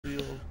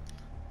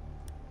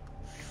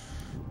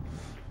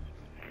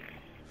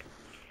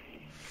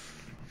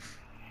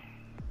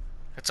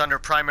It's under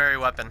primary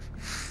weapon.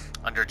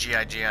 Under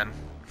GIGN.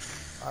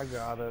 I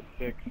got it.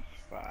 6,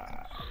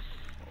 5.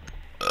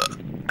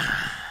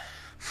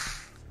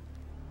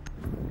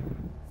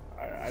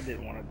 I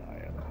didn't want to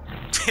die at all.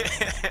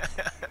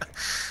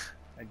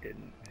 I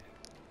didn't.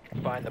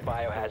 Find the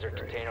biohazard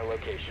container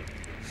location.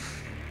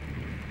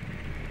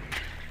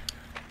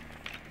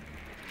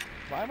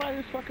 Why am I in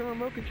this fucking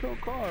remote control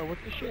car? What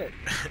the shit?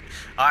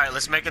 Alright,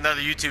 let's make another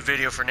YouTube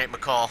video for Nate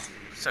McCall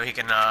so he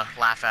can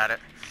laugh at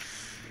it.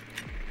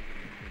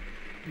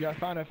 You gotta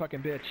find a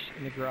fucking bitch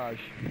in the garage.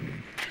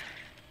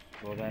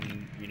 Well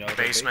then, you know,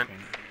 Basement.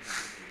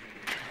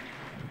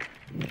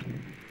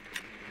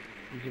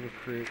 He's a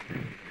recruit.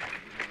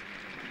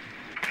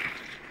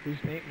 Who's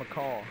Nate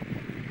McCall?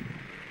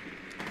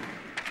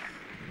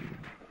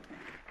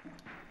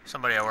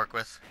 Somebody I work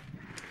with.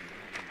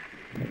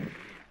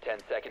 10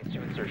 seconds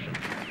to insertion.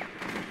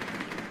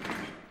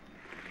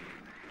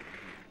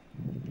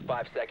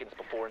 5 seconds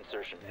before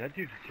insertion. Is that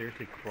dude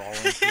seriously crawling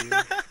to you?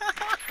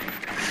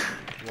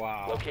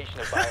 Wow. Location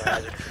of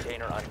biohazard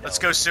container unknown. Let's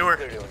go sewer.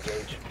 Clear to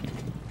engage.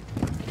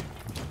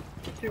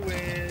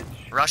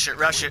 Sewage. Rush it,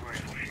 rush it.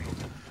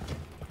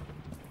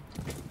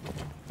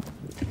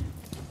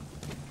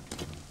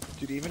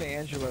 Dude, even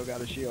Angelo got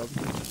a shield.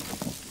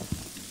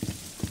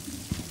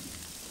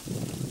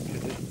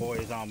 Because this boy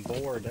is on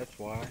board, that's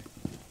why.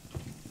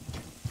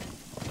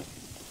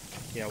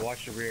 Yeah,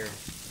 watch the rear.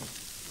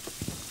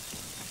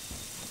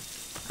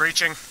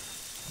 Breaching.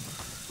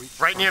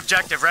 Right in the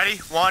objective. Ready?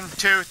 1,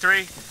 2,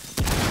 3.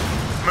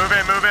 Move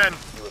in, move in.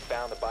 You have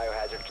found the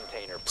biohazard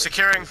container.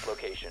 Securing.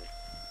 Location.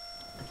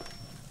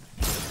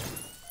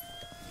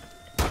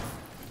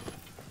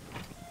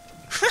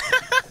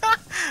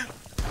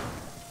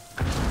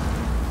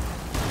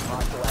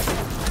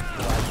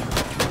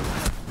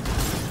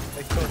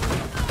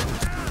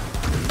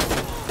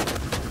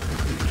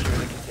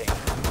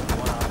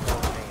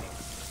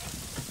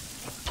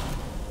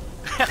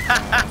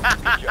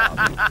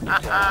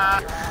 Good job.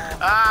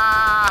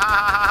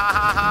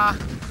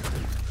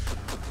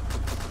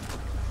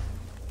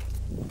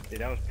 Dude,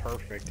 that was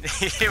perfect.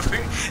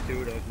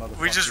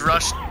 we just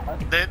rushed.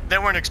 They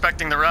weren't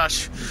expecting the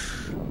rush.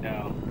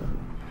 No.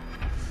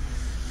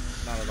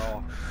 Not at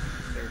all.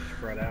 They were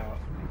spread out.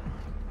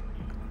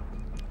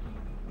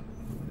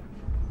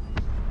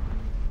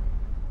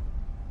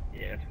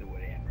 Yeah, that's the way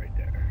to end right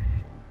there.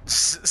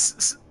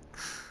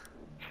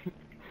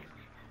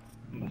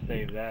 I'm gonna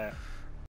save that.